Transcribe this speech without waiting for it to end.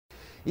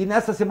E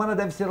nessa semana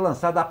deve ser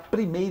lançada a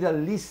primeira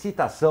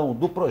licitação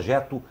do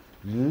projeto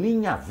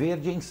Linha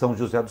Verde em São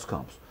José dos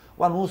Campos.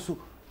 O anúncio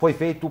foi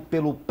feito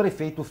pelo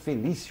prefeito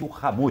Felicio.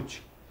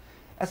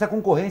 Essa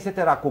concorrência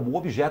terá como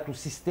objeto o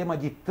sistema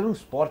de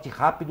transporte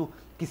rápido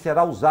que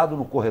será usado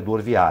no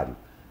corredor viário.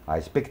 A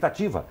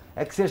expectativa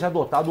é que seja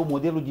adotado o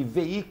modelo de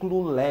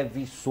veículo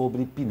leve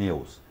sobre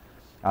pneus.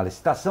 A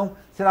licitação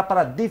será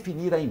para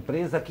definir a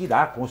empresa que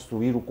irá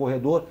construir o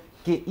corredor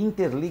que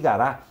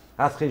interligará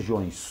as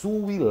regiões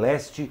sul e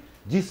leste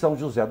de São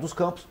José dos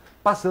Campos,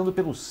 passando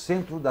pelo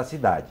centro da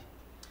cidade.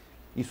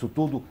 Isso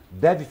tudo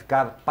deve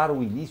ficar para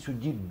o início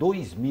de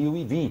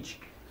 2020.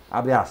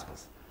 Abre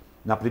aspas.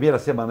 Na primeira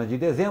semana de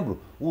dezembro,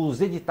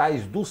 os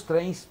editais dos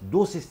trens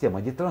do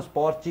sistema de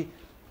transporte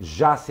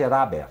já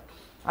será aberto.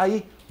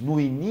 Aí, no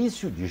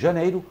início de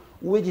janeiro,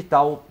 o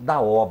edital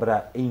da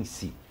obra em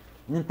si.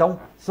 Então,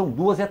 são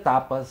duas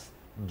etapas,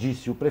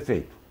 disse o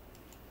prefeito.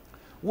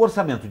 O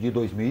orçamento de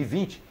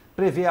 2020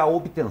 prevê a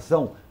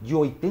obtenção de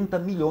 80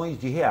 milhões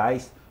de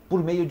reais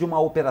por meio de uma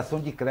operação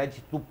de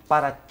crédito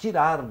para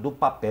tirar do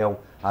papel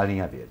a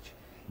linha verde.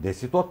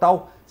 Desse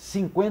total,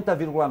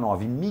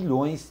 50,9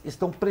 milhões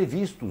estão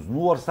previstos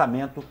no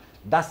orçamento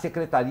da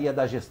Secretaria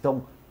da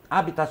Gestão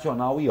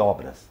Habitacional e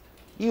Obras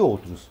e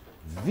outros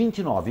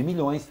 29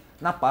 milhões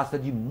na pasta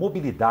de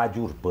mobilidade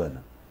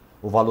urbana.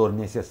 O valor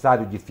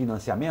necessário de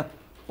financiamento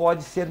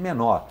pode ser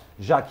menor,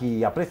 já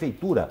que a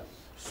Prefeitura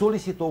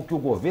solicitou que o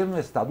governo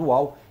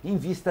estadual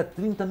invista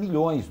 30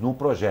 milhões no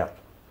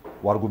projeto.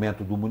 O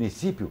argumento do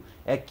município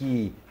é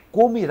que,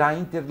 como irá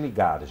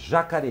interligar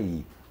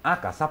Jacareí a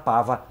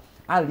Caçapava,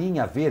 a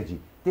linha verde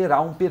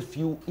terá um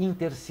perfil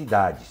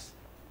intercidades.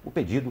 O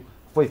pedido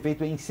foi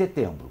feito em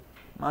setembro,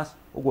 mas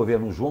o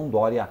governo João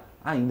Doria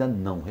ainda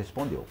não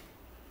respondeu.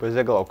 Pois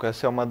é, Glauco,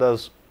 essa é uma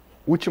das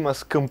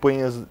últimas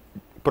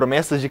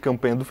promessas de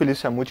campanha do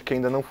Felicio que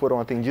ainda não foram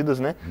atendidas,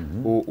 né?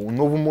 O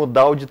novo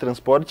modal de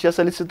transporte, e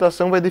essa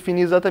licitação vai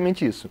definir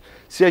exatamente isso.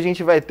 Se a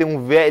gente vai ter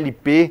um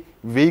VLP,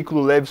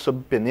 veículo leve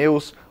sobre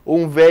pneus, ou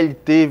um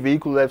VLT,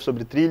 veículo leve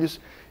sobre trilhos,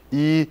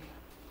 e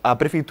a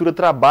prefeitura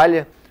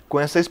trabalha com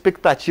essa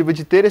expectativa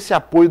de ter esse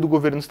apoio do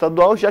governo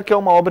estadual, já que é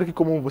uma obra que,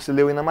 como você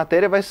leu aí na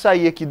matéria, vai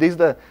sair aqui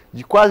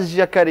de quase de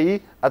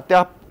Jacareí até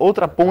a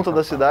outra ponta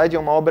da cidade. É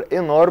uma obra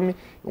enorme,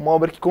 uma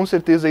obra que com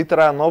certeza aí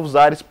trará novos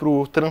ares para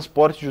o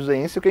transporte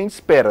joseense, o que a gente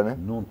espera, né?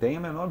 Não tem a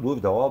menor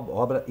dúvida,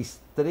 obra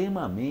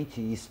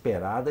extremamente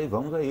esperada, e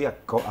vamos aí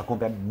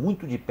acompanhar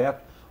muito de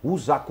perto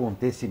os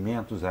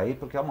acontecimentos aí,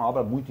 porque é uma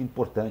obra muito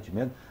importante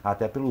mesmo,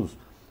 até pelo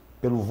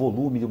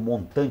volume, o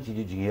montante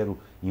de dinheiro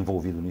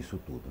envolvido nisso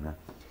tudo, né?